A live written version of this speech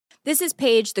This is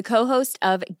Paige, the co-host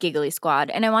of Giggly Squad,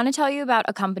 and I want to tell you about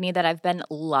a company that I've been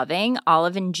loving,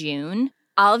 Olive & June.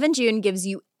 Olive & June gives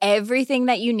you everything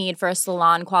that you need for a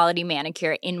salon-quality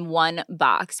manicure in one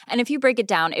box. And if you break it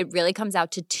down, it really comes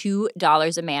out to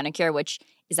 $2 a manicure, which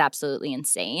is absolutely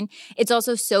insane. It's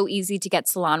also so easy to get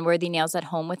salon-worthy nails at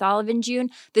home with Olive & June.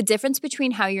 The difference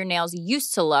between how your nails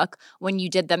used to look when you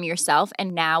did them yourself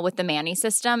and now with the Mani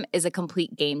system is a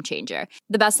complete game changer.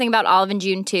 The best thing about Olive &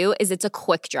 June, too, is it's a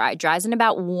quick dry. Dries in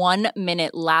about 1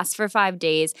 minute, lasts for 5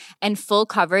 days, and full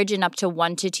coverage in up to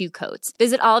 1 to 2 coats.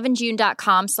 Visit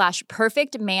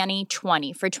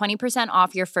oliveandjune.com/perfectmani20 for 20%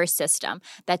 off your first system.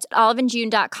 That's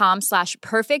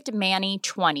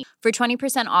oliveandjune.com/perfectmani20 for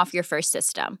 20% off your first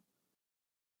system.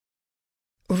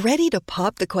 Ready to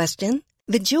pop the question?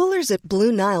 The jewelers at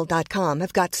BlueNile.com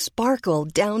have got sparkle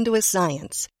down to a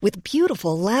science with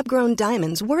beautiful lab-grown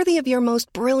diamonds worthy of your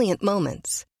most brilliant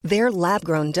moments. Their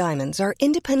lab-grown diamonds are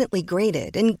independently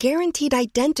graded and guaranteed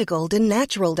identical to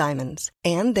natural diamonds,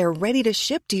 and they're ready to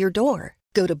ship to your door.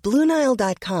 Go to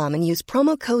BlueNile.com and use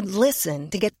promo code LISTEN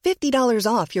to get $50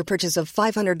 off your purchase of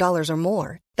 $500 or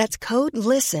more. That's code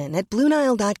LISTEN at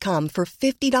BlueNile.com for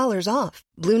 $50 off.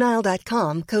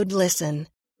 BlueNile.com, code LISTEN.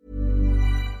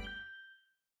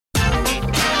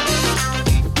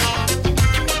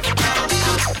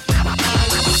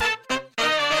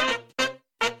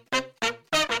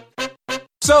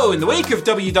 So, in the wake of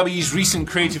WWE's recent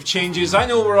creative changes, I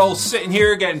know we're all sitting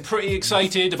here getting pretty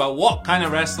excited about what kind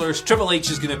of wrestlers Triple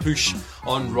H is going to push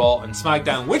on Raw and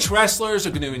SmackDown. Which wrestlers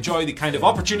are going to enjoy the kind of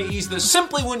opportunities that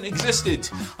simply wouldn't have existed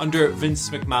under Vince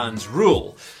McMahon's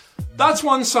rule. That's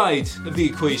one side of the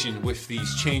equation with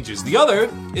these changes. The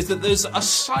other is that there's a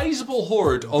sizable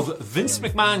horde of Vince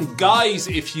McMahon guys,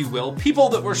 if you will, people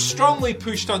that were strongly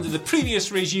pushed under the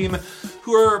previous regime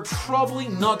who are probably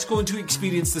not going to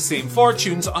experience the same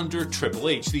fortunes under Triple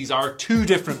H. These are two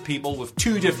different people with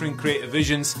two different creative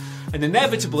visions, and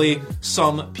inevitably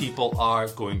some people are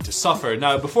going to suffer.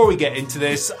 Now, before we get into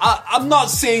this, I'm not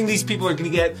saying these people are going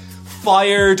to get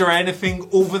fired or anything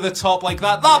over the top like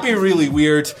that. That'd be really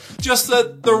weird. Just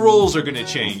that the roles are going to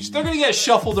change. They're going to get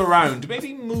shuffled around,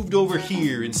 maybe moved over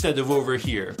here instead of over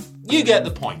here. You get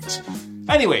the point.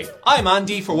 Anyway, I'm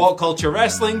Andy for What Culture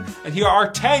Wrestling, and here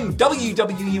are 10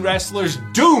 WWE wrestlers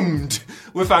doomed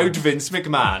without Vince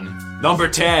McMahon. Number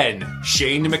 10,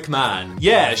 Shane McMahon.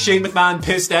 Yeah, Shane McMahon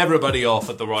pissed everybody off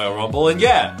at the Royal Rumble, and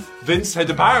yeah, Vince had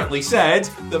apparently said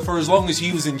that for as long as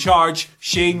he was in charge,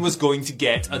 Shane was going to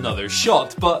get another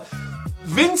shot, but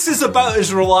Vince is about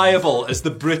as reliable as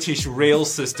the British rail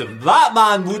system. That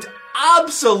man would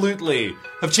absolutely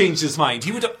have changed his mind.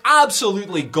 He would have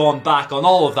absolutely gone back on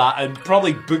all of that and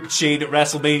probably booked Shane at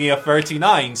WrestleMania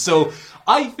 39. So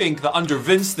I think that under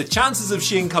Vince, the chances of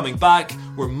Shane coming back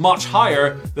were much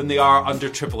higher than they are under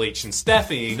Triple H and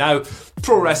Stephanie. Now,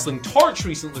 Pro Wrestling Torch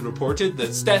recently reported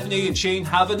that Stephanie and Shane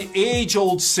have an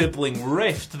age-old sibling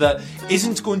rift that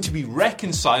isn't going to be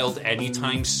reconciled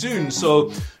anytime soon.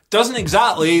 So doesn't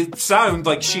exactly sound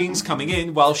like Shane's coming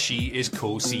in while she is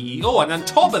co-CEO. And on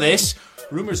top of this,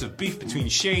 rumours of beef between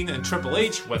Shane and Triple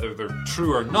H, whether they're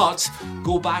true or not,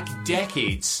 go back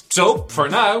decades. So, for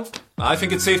now, I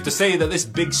think it's safe to say that this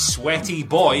big sweaty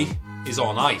boy is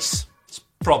on ice. It's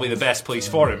probably the best place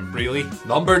for him, really.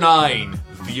 Number 9,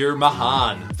 Veer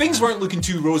Mahan. Things weren't looking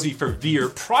too rosy for Veer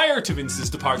prior to Vince's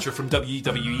departure from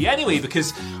WWE anyway,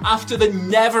 because after the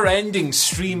never-ending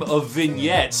stream of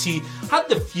vignettes, he had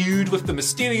the feud with the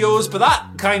Mysterios, but that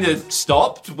kind of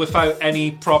stopped without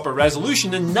any proper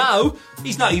resolution, and now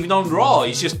he's not even on Raw.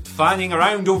 He's just fanning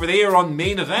around over there on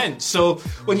Main Event. So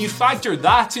when you factor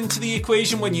that into the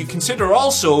equation, when you consider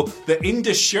also that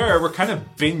Indus Sher were kind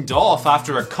of binned off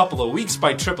after a couple of weeks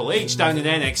by Triple H down in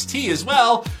NXT as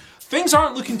well, things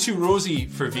aren't looking too rosy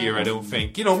for Veer, I don't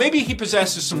think. You know, maybe he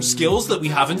possesses some skills that we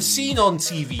haven't seen on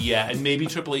TV yet, and maybe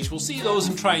Triple H will see those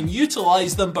and try and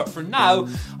utilise them, but for now,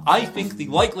 I think the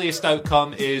likeliest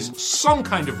outcome is some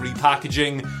kind of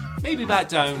repackaging, maybe back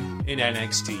down in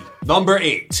NXT. Number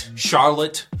 8,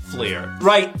 Charlotte Flair.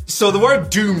 Right, so the word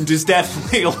doomed is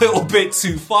definitely a little bit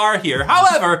too far here.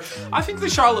 However, I think the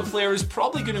Charlotte Flair is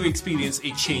probably going to experience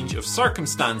a change of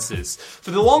circumstances.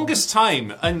 For the longest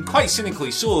time, and quite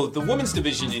cynically so, the women's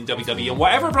division in WWE and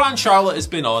whatever brand Charlotte has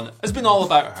been on has been all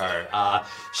about her.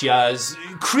 She has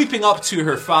creeping up to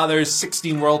her father's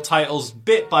 16 world titles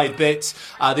bit by bit.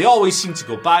 They always seem to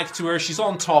go back to her. She's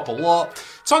on top a lot.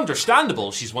 It's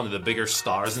understandable. She's one of the bigger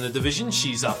stars in the division.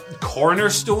 She's a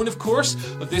cornerstone, of course,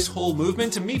 of this whole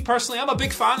movement. And me personally, I'm a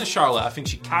big fan of Charlotte. I think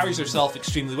she carries herself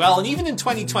extremely well. And even in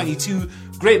 2022,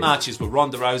 great matches with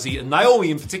Ronda Rousey and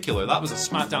Naomi in particular. That was a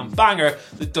SmackDown banger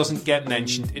that doesn't get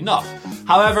mentioned enough.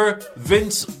 However,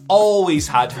 Vince always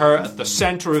had her at the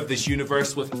center of this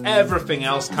universe with everything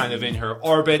else kind of in her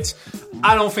orbit.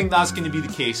 I don't think that's going to be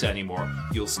the case anymore.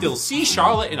 You'll still see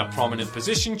Charlotte in a prominent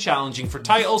position, challenging for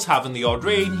titles, having the odd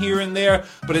reign here and there,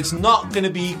 but it's not going to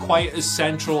be quite as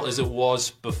central as it was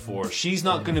before. She's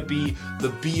not going to be the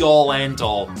be-all,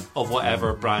 end-all of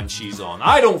whatever brand she's on.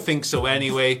 I don't think so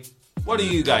anyway. What do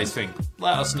you guys think?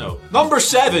 Let us know. Number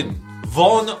 7.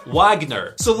 Von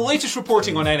Wagner. So the latest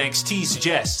reporting on NXT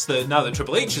suggests that now that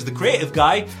Triple H is the creative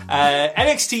guy,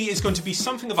 NXT is going to be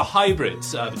something of a hybrid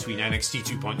between NXT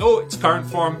 2.0, its current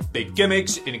form, big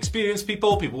gimmicks, inexperienced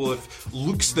people with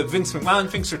looks that Vince McMahon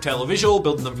thinks are televisual,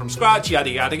 building them from scratch, yada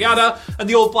yada yada, and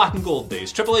the old black and gold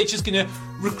days. Triple H is going to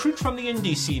recruit from the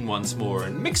indie scene once more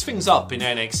and mix things up in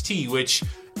NXT, which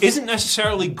isn't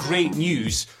necessarily great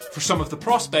news for some of the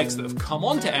prospects that have come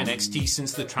onto NXT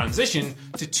since the transition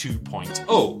to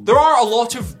 2.0. There are a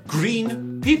lot of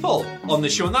green people on the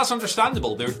show, and that's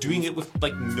understandable. They're doing it with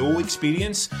no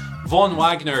experience. Von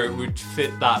Wagner would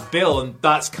fit that bill, and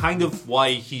that's kind of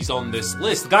why he's on this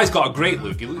list. The guy's got a great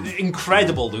look,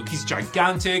 incredible look. He's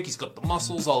gigantic, he's got the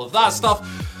muscles, all of that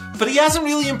stuff. But he hasn't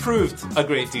really improved a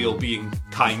great deal, being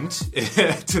kind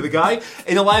to the guy.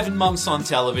 In 11 months on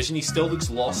television, he still looks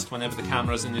lost whenever the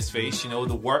camera's in his face.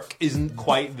 The work isn't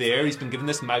quite there. He's been given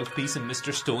this mouthpiece and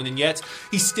Mr. Stone, and yet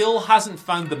he still hasn't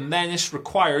found the menace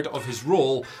required of his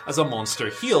role as a monster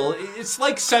heel. It's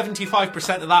like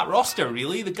 75% of that roster,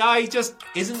 really. The guy just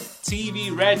isn't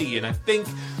TV ready, and I think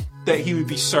that he would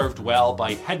be served well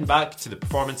by heading back to the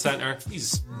Performance Center.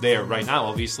 He's there right now,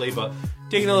 obviously, but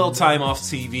taking a little time off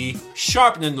TV,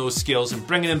 sharpening those skills and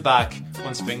bringing him back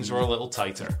once things were a little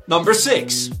tighter. Number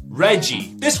 6,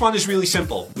 Reggie. This one is really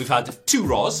simple. We've had 2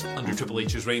 Raws under Triple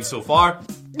H's reign so far.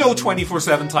 No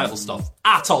 24/7 title stuff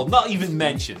at all, not even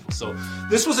mentioned. So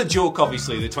this was a joke,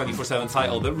 obviously, the 24/7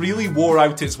 title that really wore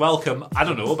out its welcome, I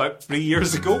don't know, about 3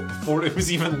 years ago, before it was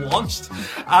even launched.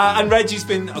 And Reggie's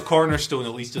been a cornerstone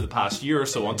at least of the past year or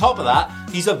so. On top of that,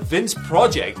 he's a Vince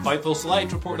project. Fightful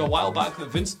Select reported a while back that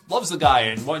Vince loves the guy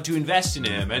and wanted to invest in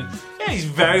him, and yeah, he's a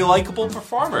very likeable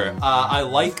performer. I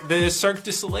like the Cirque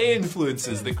du Soleil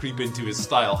influences that creep into his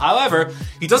style. However,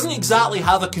 he doesn't exactly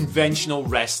have a conventional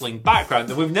wrestling background,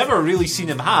 that we've never really seen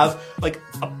him have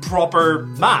a proper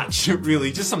match,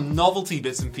 really, just some novelty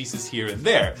bits and pieces here and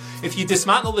there. If you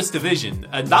dismantle this division,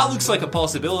 and that looks like a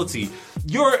possibility,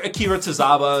 your Akira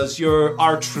Tozawas, your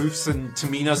R-Truths and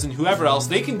Taminas and whoever else,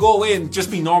 they can go away and just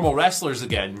be normal wrestlers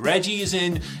again. Reggie is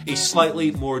in a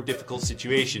slightly more difficult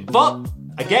situation, but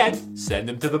again, send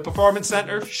him to the Performance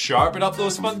Center, sharpen up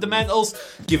those fundamentals,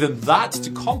 give him that to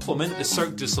complement the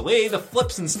Cirque du Soleil, the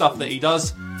flips and stuff that he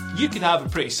does. You can have a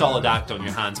pretty solid act on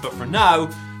your hands, but for now,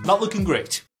 not looking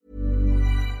great.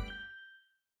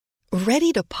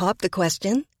 Ready to pop the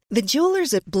question? The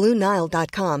jewelers at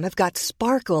BlueNile.com have got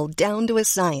sparkle down to a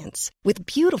science with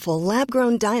beautiful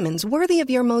lab-grown diamonds worthy of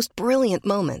your most brilliant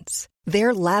moments.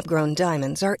 Their lab-grown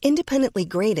diamonds are independently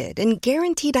graded and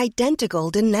guaranteed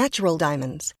identical to natural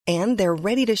diamonds, and they're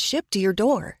ready to ship to your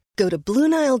door. Go to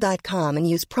BlueNile.com and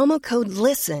use promo code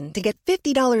LISTEN to get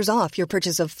 $50 off your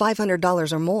purchase of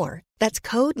 $500 or more. That's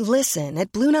code LISTEN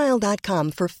at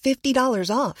BlueNile.com for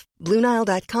 $50 off.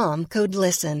 BlueNile.com, code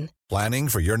LISTEN. Planning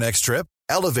for your next trip?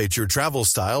 Elevate your travel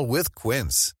style with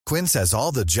Quince. Quince has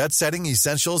all the jet-setting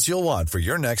essentials you'll want for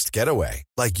your next getaway,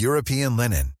 like European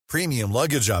linen, premium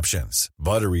luggage options,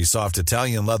 buttery soft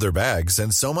Italian leather bags,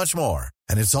 and so much more.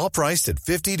 And it's all priced at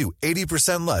 50 to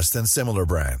 80% less than similar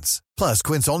brands. Plus,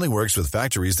 Quince only works with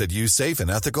factories that use safe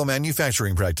and ethical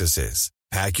manufacturing practices.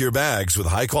 Pack your bags with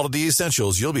high-quality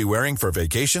essentials you'll be wearing for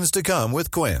vacations to come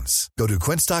with Quince. Go to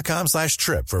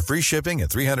quince.com/trip for free shipping and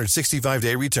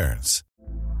 365-day returns.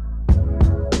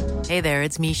 Hey there,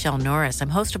 it's Michelle Norris. I'm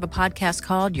host of a podcast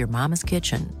called Your Mama's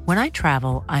Kitchen. When I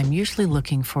travel, I'm usually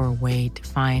looking for a way to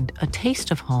find a taste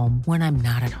of home when I'm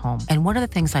not at home. And one of the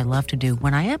things I love to do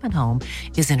when I am at home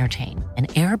is entertain. And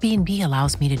Airbnb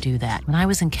allows me to do that. When I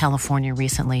was in California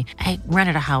recently, I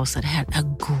rented a house that had a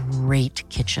great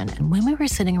kitchen. And when we were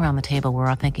sitting around the table, we're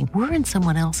all thinking, we're in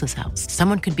someone else's house.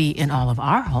 Someone could be in all of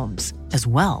our homes as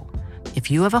well. If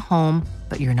you have a home,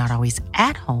 but you're not always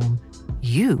at home,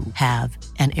 you have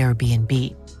an Airbnb.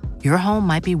 Your home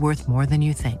might be worth more than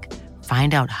you think.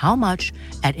 Find out how much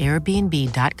at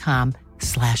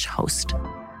airbnb.com/host.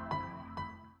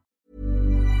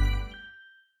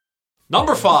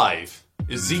 Number 5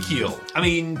 Ezekiel. I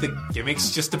mean, the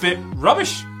gimmick's just a bit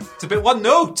rubbish. It's a bit one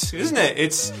note, isn't it?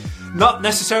 It's not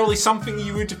necessarily something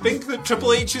you would think that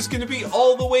Triple H is going to be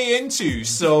all the way into,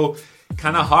 so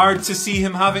kind of hard to see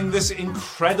him having this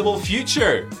incredible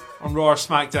future on Raw or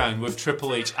SmackDown with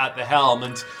Triple H at the helm.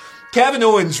 And Kevin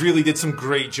Owens really did some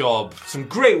great job, some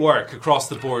great work across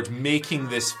the board making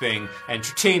this thing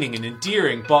entertaining and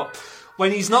endearing, but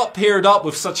when he's not paired up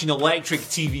with such an electric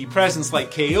TV presence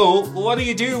like KO, what do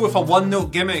you do with a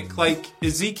one-note gimmick like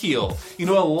Ezekiel? You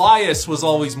know, Elias was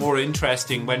always more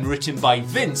interesting when written by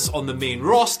Vince on the main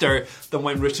roster than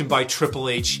when written by Triple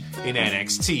H in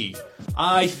NXT.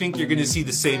 I think you're going to see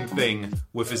the same thing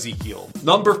with Ezekiel.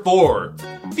 Number 4,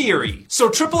 Theory. So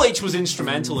Triple H was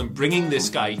instrumental in bringing this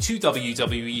guy to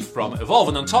WWE from Evolve,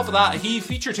 and on top of that, he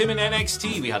featured him in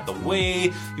NXT. We had The Way,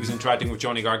 he was interacting with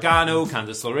Johnny Gargano,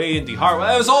 Candice LeRae, and Dee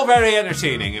Hartwell. It was all very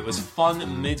entertaining. It was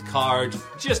fun, mid-card,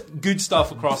 just good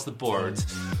stuff across the board.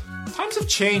 Times have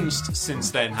changed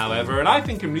since then, however, and I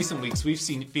think in recent weeks we've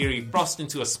seen Theory thrust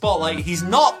into a spotlight he's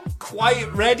not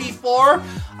quite ready for.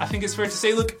 I think it's fair to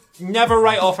say, look, never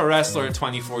write off a wrestler at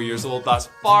 24 years old. That's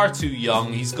far too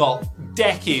young. He's got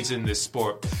decades in this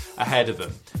sport ahead of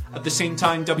him. At the same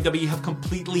time, WWE have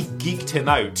completely geeked him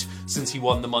out since he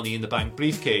won the Money in the Bank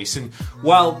briefcase. And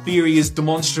while Theory is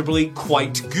demonstrably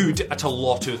quite good at a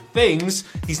lot of things,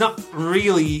 he's not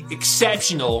really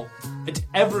exceptional at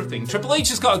everything. Triple H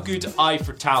has got a good eye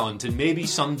for talent, and maybe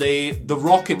someday the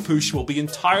rocket push will be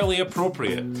entirely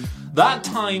appropriate. That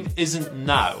time isn't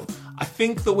now. I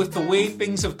think that with the way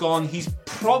things have gone, he's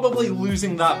probably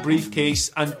losing that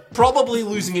briefcase, and probably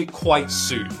losing it quite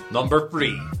soon. Number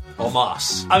 3.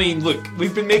 Omos. I mean, look,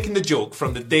 we've been making the joke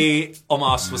from the day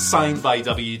Omos was signed by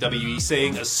WWE,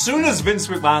 saying as soon as Vince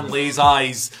McMahon lays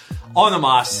eyes on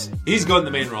Omos, he's going to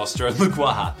the main roster, and look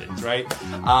what happened, right?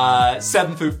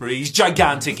 7'3", he's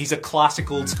gigantic, he's a classic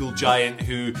old school giant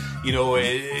who, you know,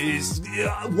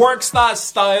 works that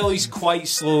style. He's quite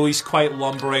slow, he's quite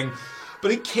lumbering. But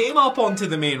he came up onto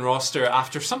the main roster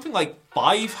after something like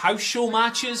 5 house show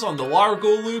matches on the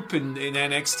Largo Loop in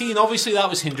NXT, and obviously that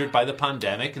was hindered by the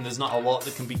pandemic, and there's not a lot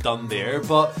that can be done there,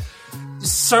 but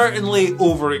certainly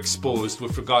overexposed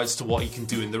with regards to what he can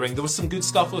do in the ring. There was some good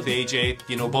stuff with AJ,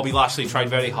 you know, Bobby Lashley tried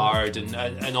very hard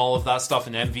and all of that stuff,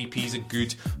 and MVP's a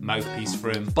good mouthpiece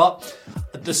for him, but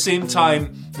at the same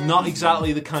time, not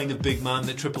exactly the kind of big man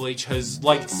that Triple H has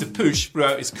liked to push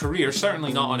throughout his career,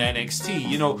 certainly not on NXT.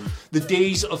 You know, the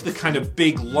days of the kind of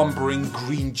big lumbering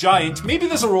green giant, maybe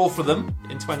there's a role for them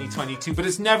in 2022, but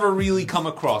it's never really come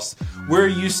across. We're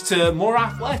used to more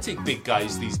athletic big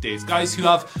guys these days, guys who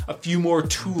have a few more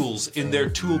tools in their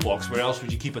toolbox. Where else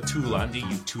would you keep a tool, Andy,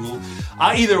 you tool?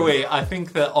 Either way, I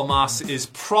think that Omos is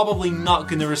probably not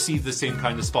going to receive the same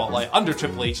kind of spotlight under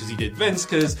Triple H as he did Vince,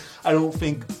 because I don't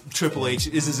think Triple H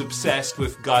is as obsessed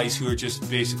with guys who are just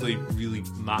basically really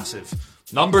massive.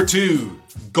 Number 2,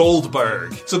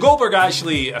 Goldberg. So Goldberg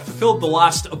actually fulfilled the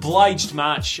last obliged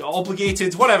match,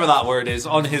 obligated, whatever that word is,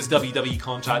 on his WWE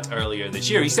contract earlier this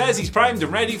year. He says he's primed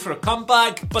and ready for a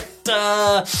comeback, but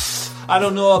I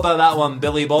don't know about that one,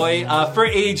 Billy boy. For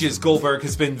ages, Goldberg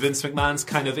has been Vince McMahon's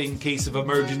kind of in case of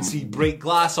emergency break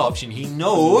glass option. He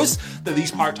knows that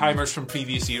these part-timers from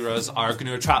previous eras are going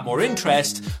to attract more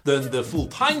interest than the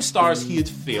full-time stars he had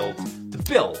failed to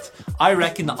build. I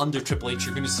reckon that under Triple H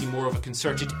you're going to see more of a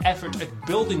concerted effort at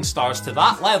building stars to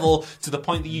that level, to the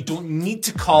point that you don't need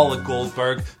to call a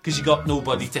Goldberg because you got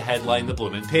nobody to headline the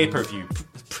blooming pay-per-view.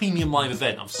 Premium live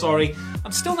event. I'm sorry,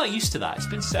 I'm still not used to that. It's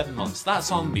been 7 months.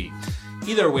 That's on me.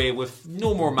 Either way, with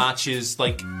no more matches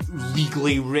like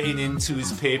legally written into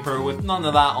his paper, with none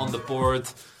of that on the board,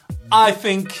 I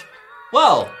think,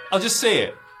 well, I'll just say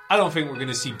it. I don't think we're going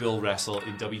to see Bill wrestle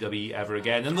in WWE ever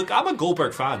again. And look, I'm a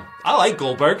Goldberg fan. I like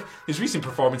Goldberg. His recent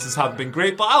performances haven't been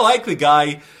great, but I like the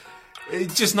guy.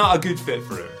 It's just not a good fit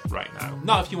for him right now.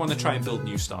 Not if you want to try and build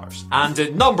new stars. And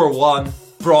at number 1,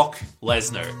 Brock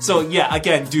Lesnar. So yeah,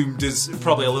 again, doomed is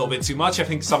probably a little bit too much. I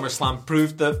think SummerSlam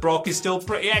proved that Brock is still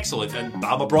pretty excellent, and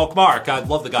I'm a Brock mark. I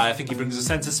love the guy. I think he brings a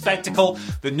sense of spectacle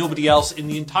that nobody else in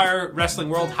the entire wrestling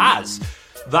world has.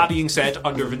 That being said,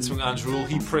 under Vince McMahon's rule,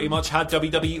 he pretty much had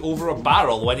WWE over a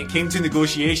barrel. When it came to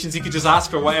negotiations, he could just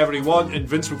ask for whatever he wanted, and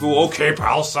Vince would go, okay,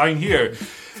 pal, sign here.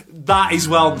 That is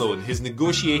well known. His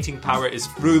negotiating power is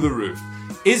through the roof.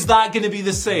 Is that going to be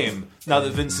the same now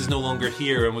that Vince is no longer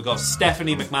here, and we've got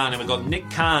Stephanie McMahon and we've got Nick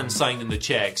Khan signing the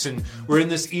checks, and we're in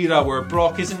this era where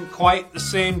Brock isn't quite the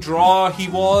same draw he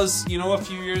was, you know, a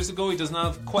few years ago. He doesn't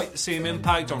have quite the same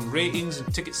impact on ratings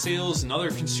and ticket sales and other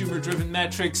consumer-driven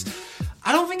metrics.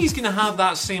 I don't think he's going to have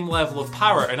that same level of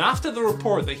power. And after the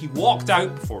report that he walked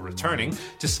out before returning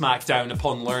to SmackDown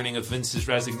upon learning of Vince's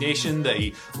resignation, that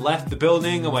he left the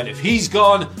building and went, if he's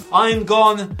gone, I'm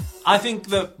gone, I think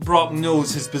that Brock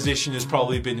knows his position has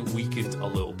probably been weakened a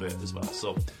little bit as well.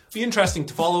 So, be interesting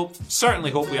to follow. Certainly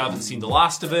hope we haven't seen the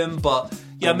last of him, but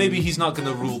yeah, maybe he's not going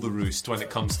to rule the roost when it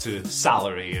comes to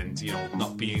salary and, you know,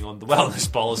 not being on the wellness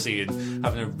policy and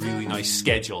having a really nice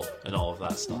schedule and all of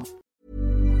that stuff.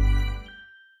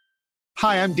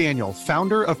 Hi, I'm Daniel,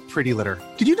 founder of Pretty Litter.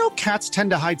 Did you know cats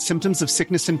tend to hide symptoms of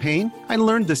sickness and pain? I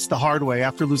learned this the hard way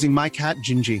after losing my cat,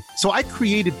 Gingy. So I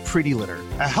created Pretty Litter,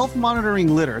 a health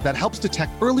monitoring litter that helps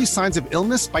detect early signs of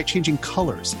illness by changing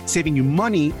colors, saving you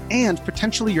money and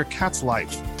potentially your cat's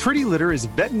life. Pretty Litter is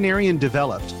veterinarian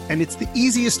developed, and it's the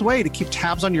easiest way to keep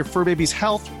tabs on your fur baby's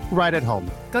health right at home.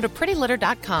 Go to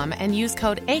prettylitter.com and use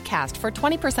code ACAST for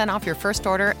 20% off your first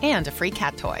order and a free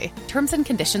cat toy. Terms and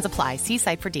conditions apply. See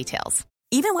site for details.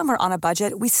 Even when we're on a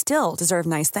budget, we still deserve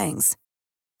nice things.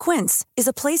 Quince is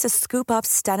a place to scoop up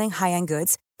stunning high-end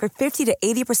goods for 50 to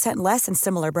 80% less than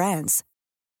similar brands.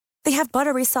 They have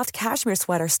buttery soft cashmere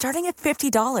sweaters starting at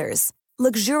 $50,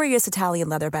 luxurious Italian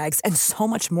leather bags, and so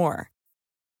much more.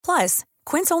 Plus,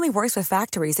 Quince only works with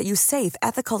factories that use safe,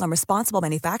 ethical, and responsible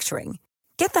manufacturing.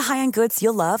 Get the high-end goods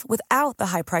you'll love without the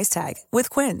high price tag with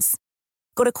Quince.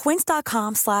 Go to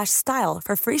quince.com/style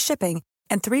for free shipping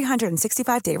and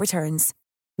 365-day returns.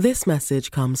 This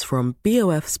message comes from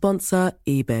BOF sponsor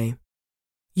eBay.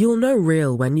 You'll know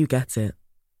real when you get it.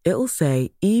 It'll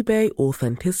say eBay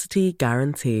Authenticity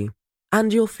Guarantee.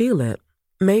 And you'll feel it.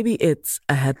 Maybe it's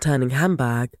a head-turning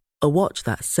handbag, a watch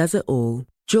that says it all,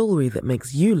 jewelry that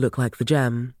makes you look like the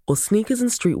gem, or sneakers and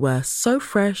streetwear so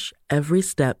fresh every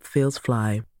step feels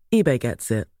fly. eBay gets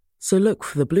it. So look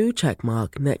for the blue check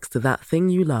mark next to that thing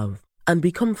you love. And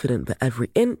be confident that every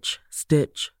inch,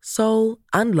 stitch, sole,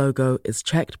 and logo is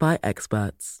checked by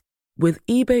experts. With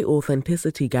eBay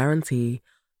Authenticity Guarantee,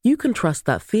 you can trust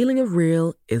that feeling of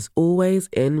real is always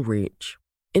in reach.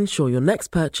 Ensure your next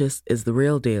purchase is the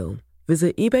real deal.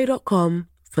 Visit ebay.com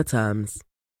for terms.